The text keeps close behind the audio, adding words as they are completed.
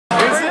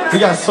We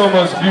got so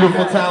much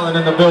beautiful talent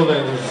in the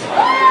building.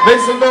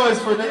 Make some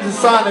noise for Ninja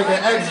Sonic and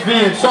XV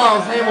and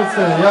Charles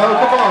Hamilton, yo.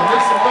 Come on,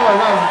 make some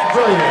noise. That was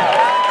brilliant.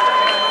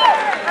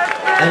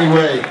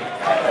 Anyway,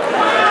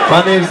 my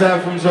name's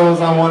Adam from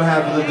Joel's. I'm one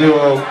half of the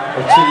duo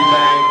of Chiddy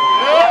Bang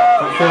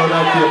from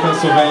Philadelphia,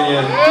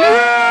 Pennsylvania.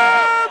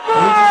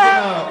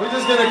 We're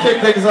just gonna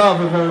kick things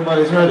off if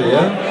everybody's ready,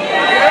 yeah?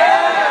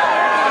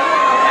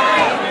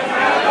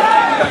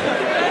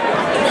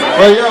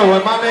 Well, yo,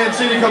 when my man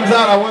Chiddy comes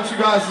out, I want you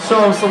guys to show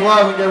him some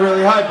love and get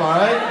really hype,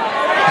 alright?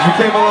 Because you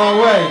came a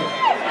long way.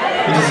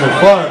 You're just in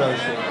Florida,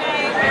 shit.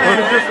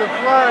 You're just in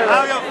Florida.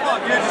 How your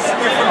fuck? You're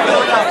from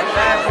Philadelphia.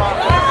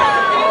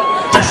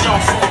 That's your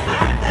fault.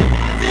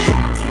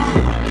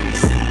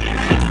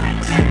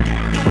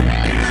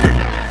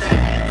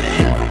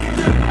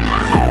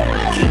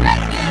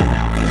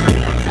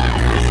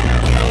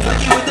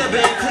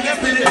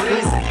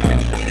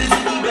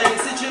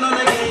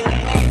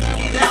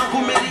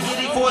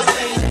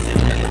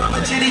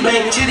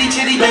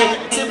 Chiddy bang,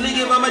 simply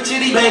give him a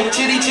chiddy bang,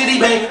 chiddy bang, simply give him a chiddy bang, chiddy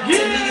bang,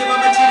 chiddy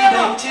bang, chiddy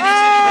bang.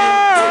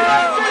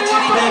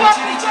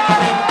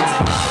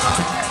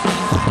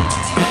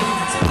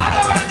 I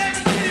know my name is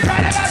Chiddy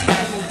right about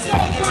that.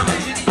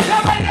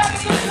 Somebody got the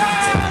good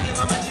time.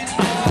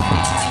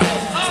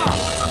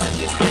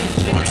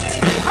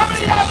 How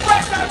many of y'all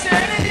fresh out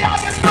there? Any of y'all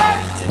get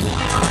fresh?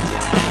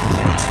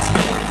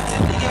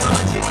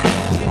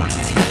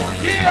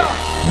 Yeah.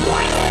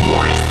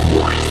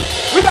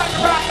 We got to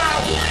rock out.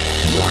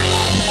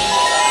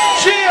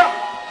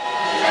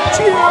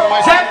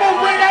 Zach, we'll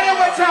bring that in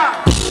one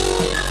time.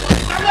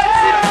 Now let's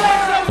see the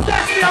boys so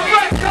sexy. I'm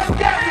fresh, come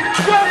get me.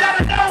 Girl,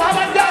 gotta know how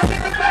my dog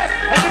get the best.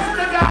 And this is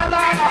the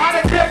guideline on how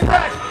to get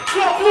fresh.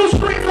 Slow blue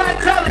street like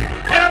telly.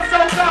 And I'm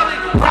so gully.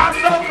 I'm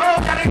so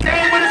cold, got a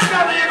game with a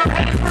scully. And my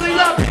head is really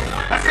lovely.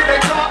 That's what they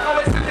talk,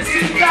 always in the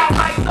seat out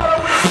like soda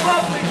when it's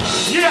lovely.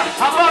 Yeah,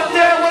 I'm up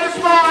there with a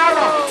small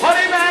arrow.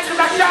 Honey man, cause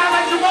I shine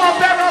like Jamal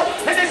Barrow.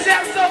 And they say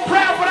I'm so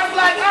proud, but I'm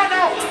like, I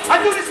know. I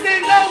do this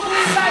thing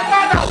nosebleed like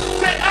I know.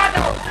 Say I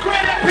know.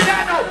 Granite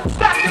piano,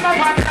 stock in my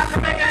pocket, I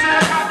can make it to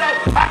a condo.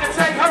 I can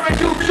take her and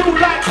you two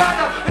like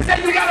Bono. And say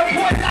you got a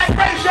point like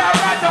Ray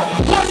Rondo.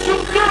 1, 2,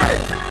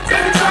 3.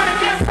 Baby trying to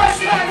get fresh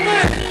like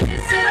me.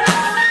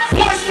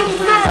 1, 2,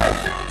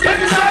 3.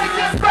 Baby trying to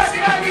get fresh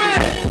like me.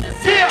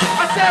 Yeah,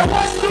 I said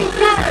 1, 2,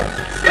 3.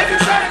 Baby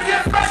trying to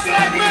get fresh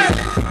like me.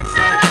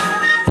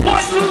 1,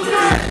 2,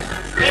 3.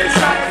 Baby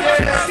trying to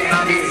get fresh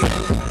like me.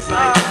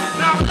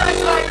 Now I'm fresh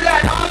like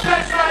that, I'm a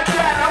fresh like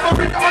that. I'm a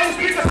rich all these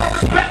speakers, I'm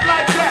respect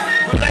like that.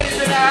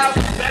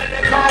 Better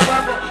than Carl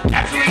Weber.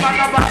 Actually, my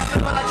number I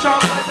slip on a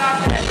Charles like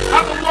that.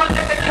 I'm the one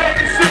that they came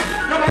to see.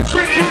 No, I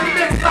treat you to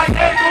mix like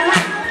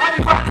Avery. I be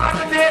rockin' like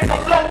a dance,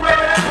 I'm low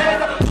wearing a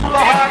panda. Full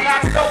of hard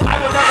knocks, so I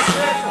will never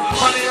stand.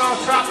 Money on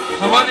top,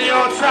 money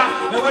on top.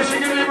 And when she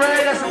give me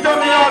rain, that's a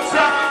dummy on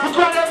top.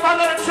 Regret if I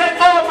let her take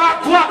all my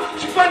guap.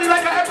 She funny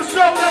like an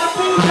episode of the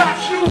food shop.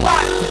 Shoe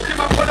watch. Give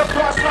my foot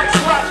across like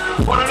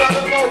swatch. Want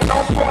another load,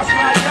 don't force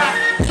my yacht.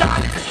 Y'all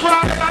niggas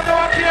crying, I know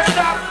I can't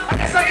stop. I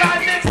guess I got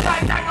nicks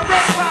like that.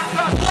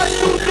 1,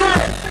 2, 3.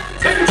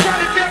 If you try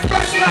to get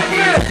fresh like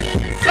me,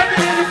 let me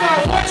hear you go.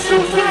 1,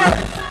 2,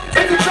 3.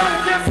 If you try to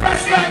get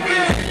fresh like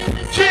me,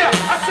 yeah,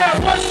 I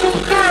said 1,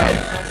 2, 3.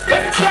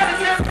 If you try to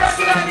get fresh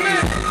like me,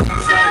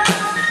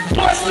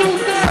 1, 2,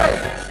 3.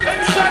 If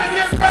you try to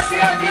get fresh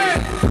like me,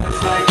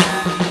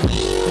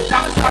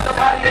 time to start the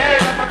body,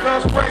 hey, let my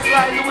girls brace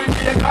like Louis V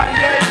and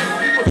Cartier.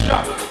 People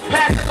jump,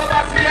 pass the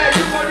Lavassier,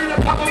 you gon' need a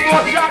couple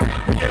more shots.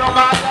 Get on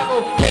my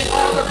level, hit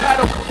all the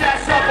pedal,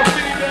 gas up a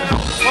female.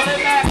 On the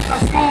max, I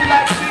smooth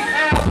like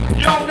CL.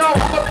 You don't know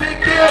I'm a big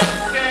deal.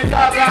 Stand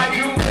up like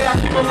you, man, I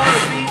keep it on the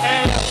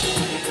BL.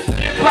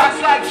 Get blocks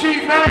like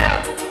G-Man.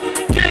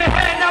 Get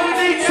ahead, now we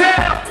need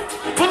tail.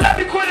 But let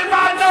me quit it,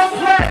 my no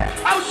play.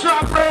 I was trying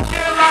to break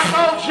in like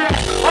OJ.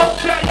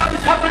 OJ, I be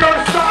pumping on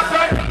the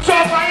starter. So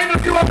if I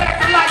interview, I'm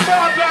acting like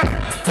Marvin.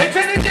 They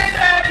tend to get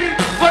angry,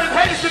 but if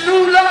hate is the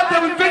new love,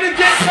 then we finna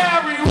get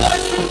married. 1,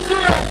 2,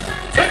 3.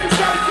 If you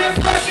try to get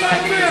fresh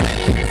like me,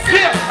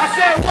 yeah, I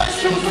said 1,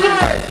 2,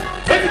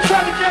 3. If you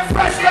try to get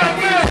fresh like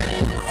me,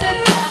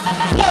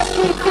 1,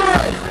 2, 3.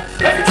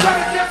 If you try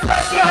to get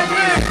fresh like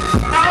me,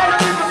 now all the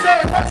people say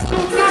 1,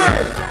 2,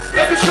 3.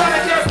 If you try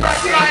to get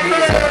fresh like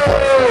me,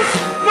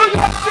 New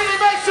York City,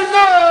 make some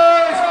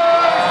noise.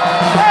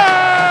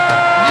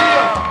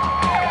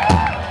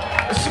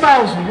 Yeah, it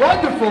smells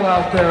wonderful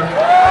out there.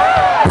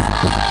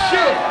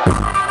 Shit,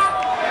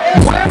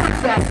 where is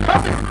that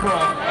coming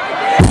from?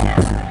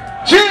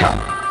 Yeah.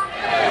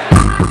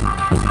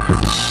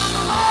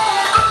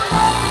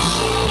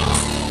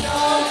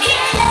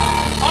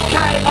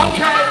 Okay.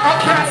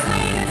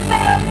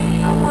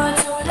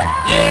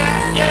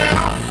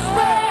 Yeah.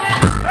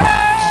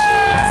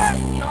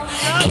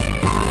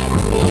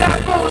 That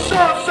fool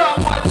show some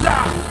one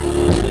time.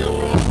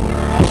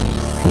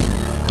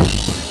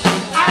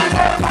 I ain't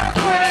heard about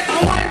quitting, so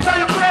why you tell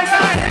your friends I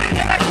ain't hitting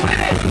it like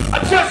quitting? I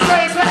just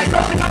lay back,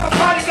 don't think I'm a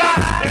party guy.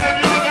 And if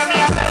you look at me,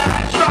 I bet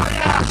I try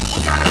it out.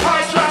 What kind of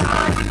party try? I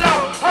don't even know.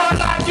 Hard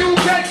like you,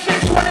 can't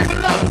shit, 20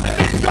 below. And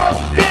bitch go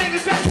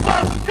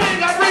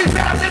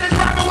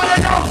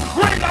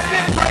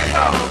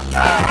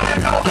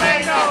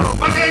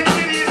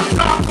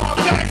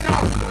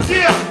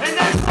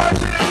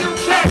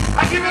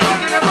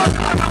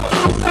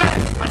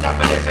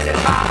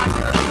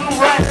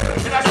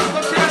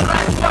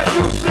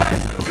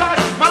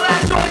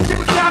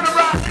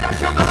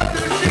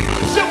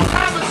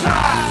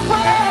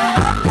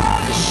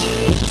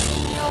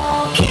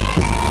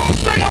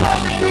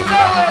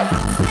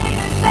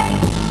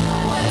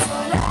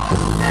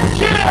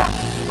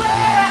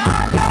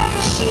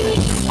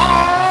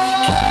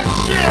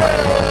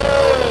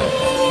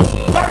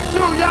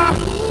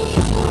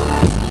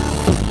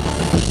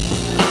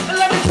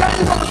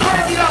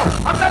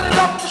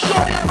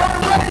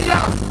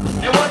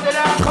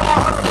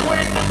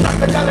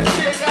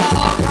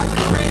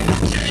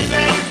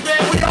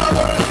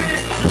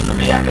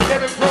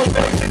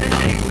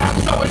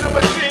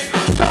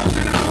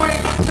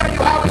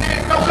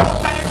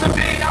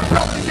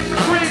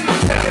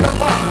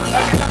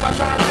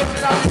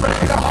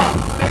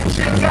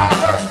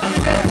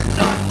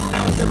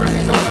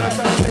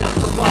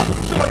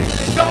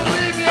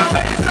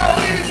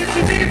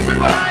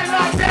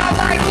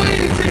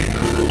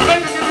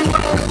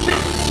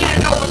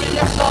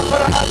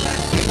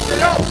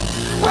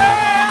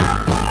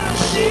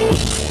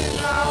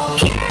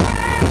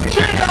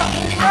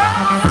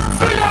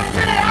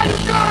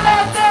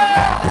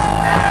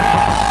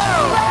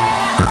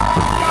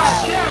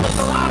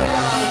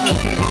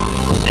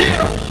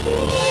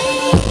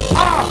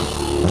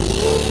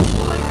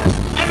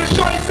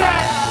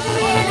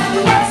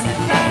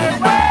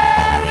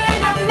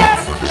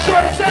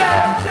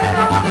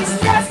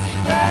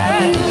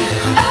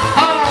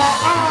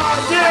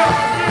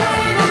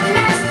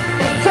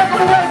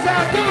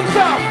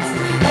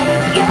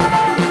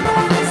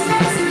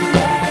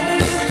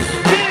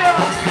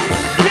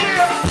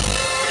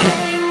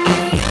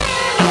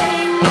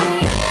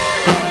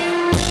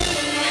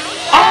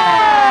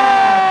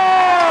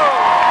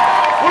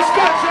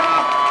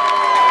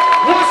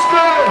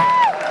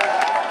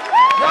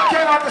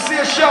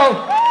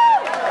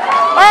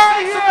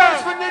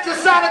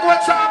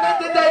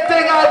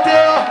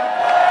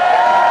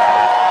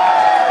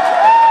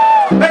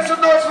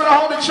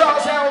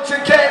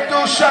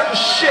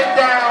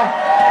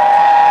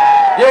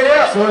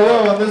So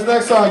yo, on this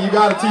next song, you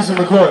gotta teach him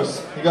the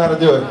chorus. You gotta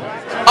do it.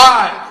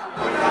 Alright.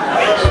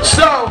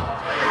 So,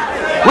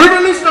 we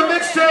released a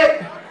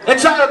mixtape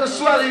entitled The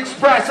Swelly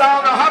Express. I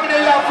don't know how many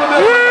of y'all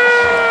familiar with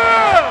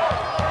this?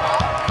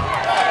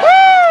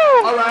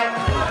 Alright.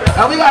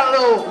 And we got a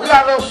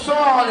little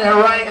song on there,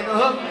 right? And the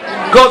hook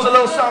goes a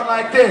little something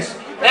like this.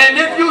 And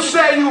if you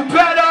say you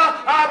better,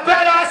 I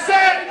bet I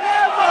say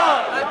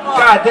never.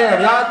 God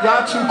damn,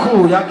 y'all too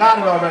cool. Y'all got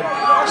it already.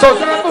 So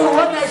Zambu,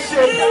 run that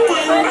shit.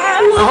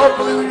 And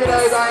hopefully we get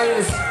everybody in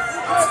this.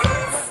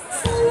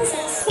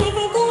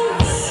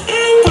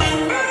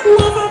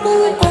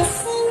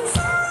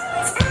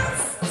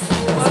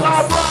 Well,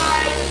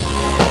 alright.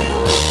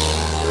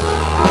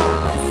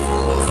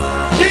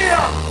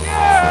 Yeah.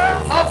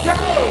 Okay.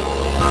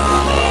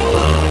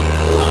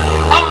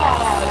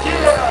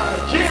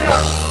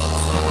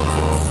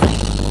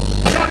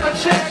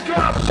 Chest,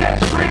 girl, sex,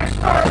 dreams,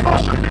 first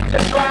motion, picture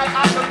drag.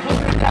 I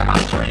concluded that my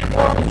dream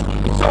works.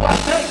 So I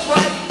take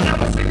right,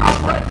 never see my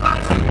break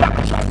lines.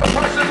 Never trust a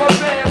person more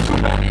than too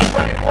many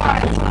great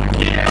whites.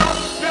 Yeah,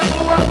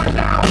 never work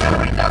without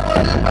married, never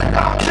live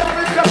without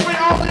cherish, cause we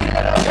only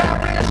hit a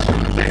perish.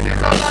 This is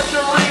a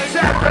luxury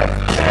example.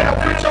 And a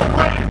bitch of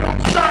brand new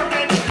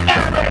sermon.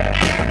 Eric,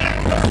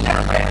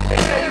 they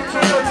say you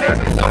two will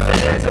take me something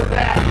into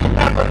that.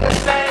 Never the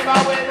same, I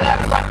went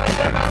left like a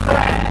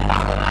Democrat. I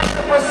would like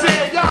to proceed.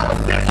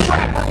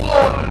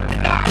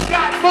 I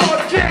got more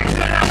jigs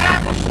than an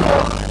Apple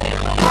store.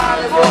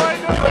 Solid boy,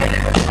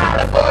 trading with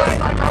solid boys.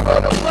 Like I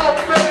wrote a flow,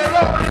 filling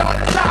over on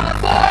the solid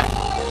boy.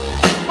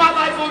 My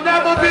life will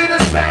never be the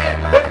same.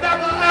 It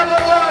never ever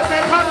was.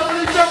 They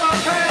probably feel my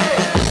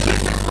pain.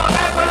 This is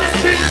forever. This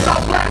beat is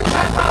on black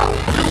pepper.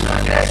 You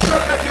can get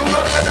shook if you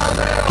look at a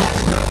little.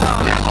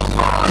 Never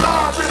fall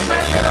off, just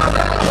make it a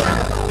little.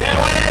 And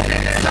when they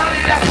think it's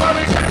sunny, that's where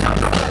we check out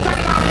the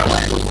take out the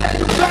way. You say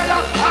you better,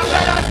 I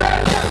bet I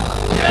said.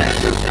 And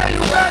if you say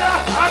you better,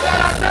 I bet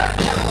I said.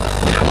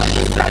 And when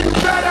you say you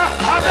better,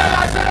 I bet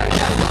I said.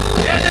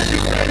 And if you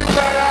say you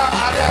better,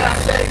 I bet I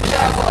say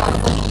never.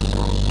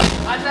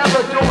 I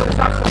never do what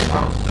I'm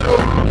supposed to.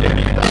 Give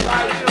me the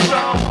light and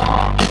show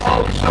on.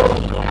 Oh, true.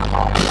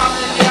 I'm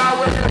in the hour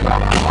with it from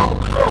my whole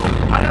crew.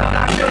 I know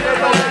not feel it,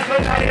 but it's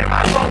good I hear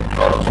my phone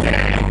crew.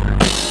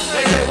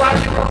 They say, why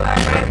you roll that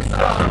great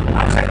stuff?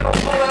 I take a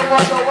bullet,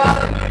 wonder why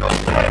the niggas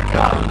wake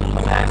up.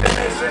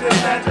 Imagination is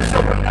magic, so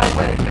when I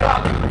wake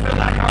up, feel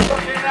like I'm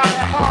looking out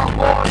at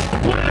hardboard.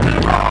 Putting me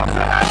wrong,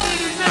 so I see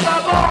these in my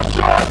long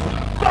shorts.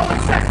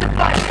 Blowing sexy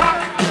like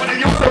cotton, when I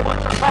use a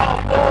bunch of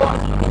cardboard.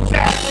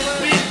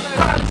 Jazzing beats,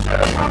 probably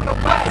should've from the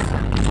west.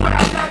 Swear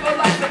I never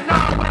like the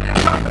non when it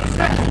comes to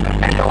sex.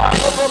 And yo, I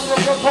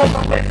hope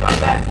I make my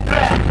best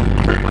bet.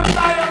 Frequent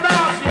fire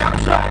mouth, see I'm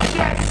trying to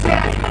get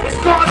set. It's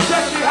gonna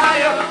set me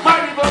higher,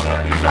 might even get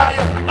me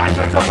drier. Like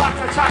a box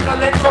of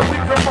chocolate, so we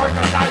can work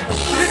a night.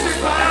 This is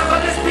forever,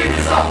 this beat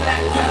is up.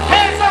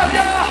 Hands up,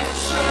 y'all!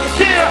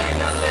 Yeah!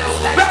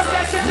 Bounce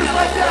that shit just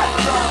like that.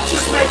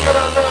 Just make it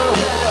a little.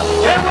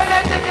 And when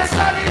they think it's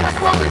sunny, that's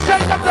when we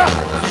change up the.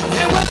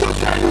 And when you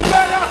say you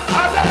better,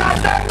 I bet I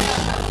say.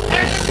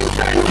 And if you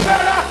say you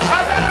better,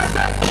 I bet I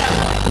say.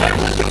 And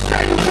when you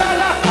say you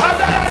better, I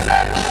bet I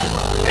say.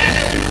 And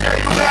if you say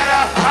you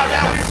better, I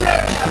bet we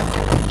say.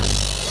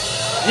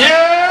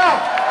 Yeah!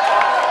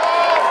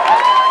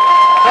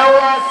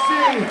 NYC.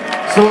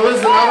 So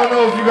listen, I don't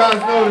know if you guys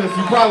know this,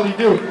 you probably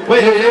do.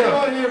 Wait, have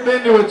anyone here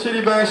been to a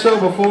Chiddy Bang show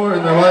before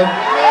in their life?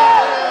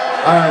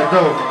 Alright,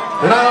 dope.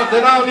 Then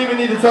I don't even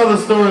need to tell the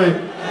story.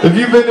 If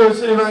you've been to a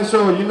Chiddy Bang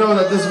show, you know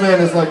that this man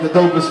is like the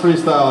dopest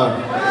freestyler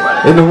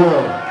in the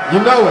world.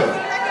 You know it.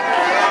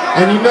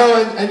 And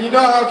you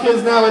know how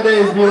kids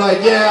nowadays be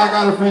like, yeah, I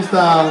got a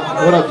freestyle.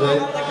 What up, Jay?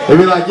 They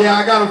be like, yeah,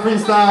 I got a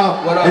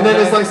freestyle. And then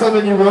it's like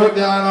something you wrote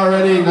down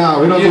already. No,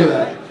 we don't do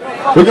that.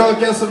 We're gonna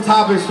get some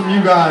topics from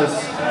you guys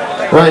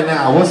right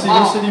now. What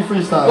should you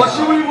freestyle? What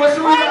should we rap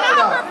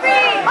about?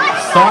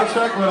 Star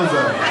Trek? What is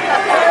that?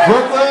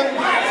 Brooklyn?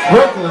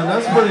 Brooklyn,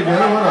 that's pretty good.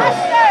 What else?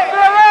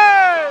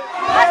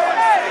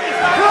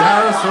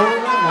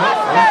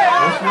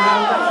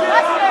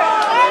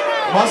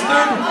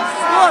 Mustard?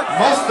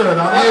 Mustard.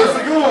 That's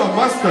a good one.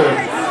 Mustard.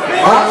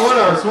 Alright, what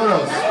else? What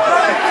else?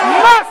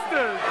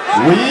 Mustard!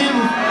 Weed?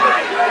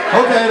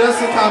 Okay, that's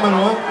a common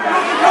one.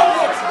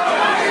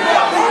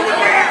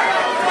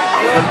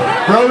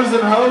 Bros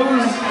and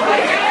hoes?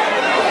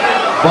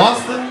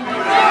 Boston?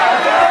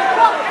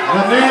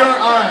 The New York?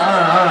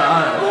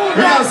 Alright.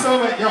 We got so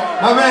many. Yo,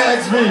 my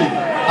man XV,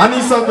 I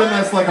need something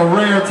that's like a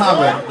rare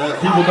topic that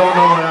people don't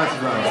know what to ask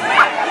about.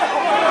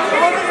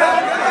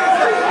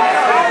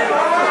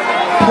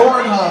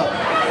 Pornhub.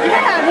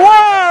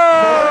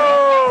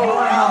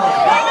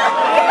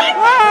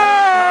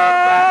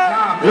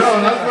 Yo,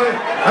 that's what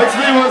XV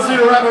wants you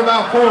to rap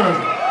about porn.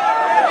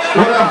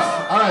 What else?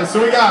 Alright,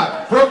 so we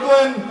got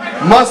Brooklyn,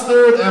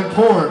 mustard, and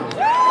porn.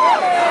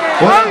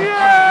 What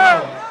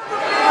else?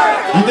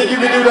 You think you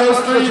can do those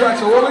three?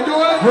 So what we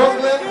doing?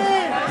 Brooklyn,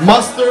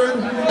 mustard,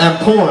 and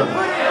porn.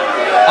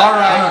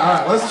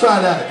 Alright. Let's try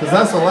that, because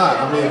that's a lot.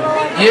 I mean,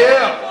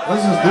 Yeah.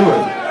 let's just do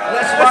it.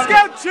 Let's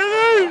go,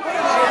 Chiddy!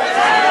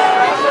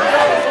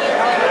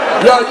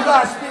 Yo, you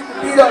gotta speed the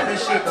beat up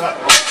this shit up.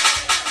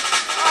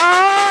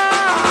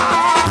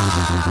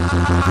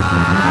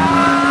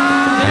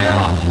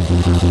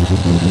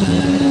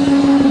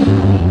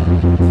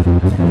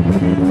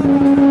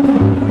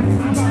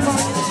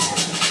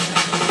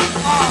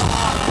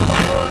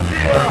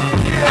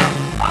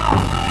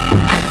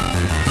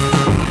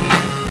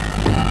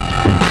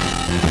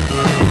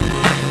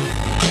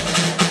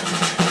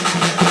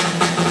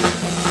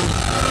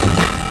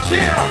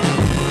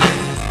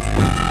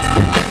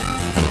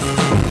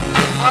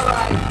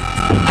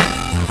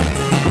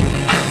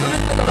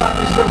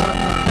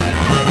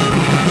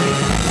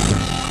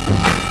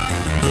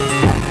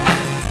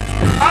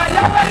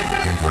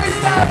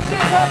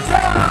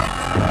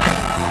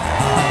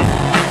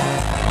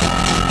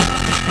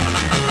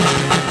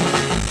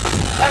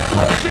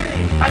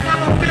 I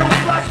never feel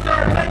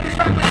flustered. Ladies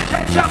make me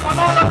catch up. I'm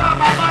all about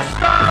my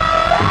mustard.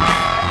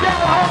 Yo,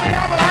 homie,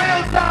 I'm a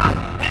real dog.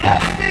 And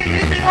that's me.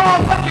 He be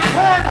all fucking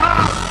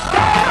Pornhub.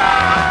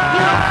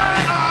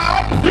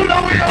 You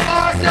know we are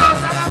boss, yo.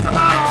 Shout out to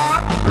my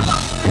heart.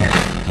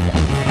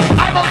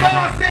 I'm a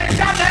boss, bitch.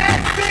 I'm the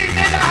XB,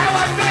 nigga. How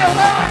I feel,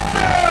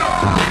 monster.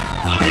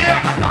 Oh yeah,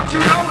 I thought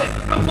you know it.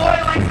 The boy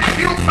likes to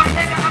use my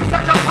nigga. I'm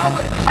such a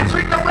poet. I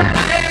treat the rap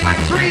game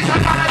like trees.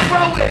 I gotta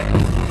throw it.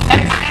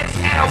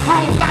 And a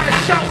rule, gotta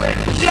show it.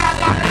 Yeah, I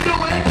gotta do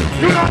it.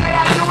 You know that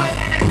I do it,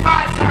 and it's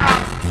my time.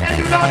 And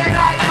you know that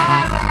I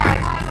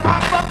highlight.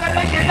 Motherfucker,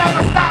 they can never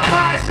stop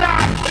my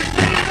shot. It's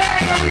Chiddy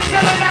Bang, and we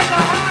chillin' at the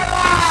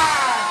highlight.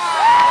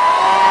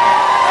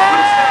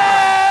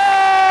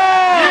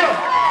 Yeah,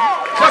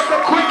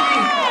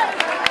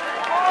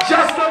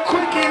 just a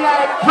quickie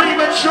like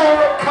premature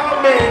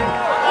coming.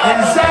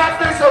 And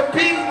zap is a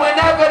beat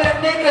whenever the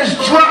niggas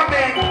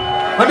drumming.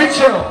 Let me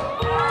chill.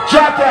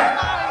 Drop that.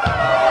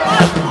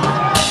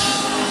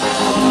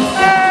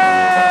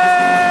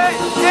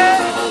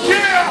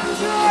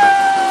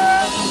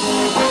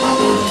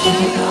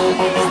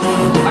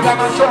 I got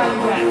my swag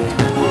back.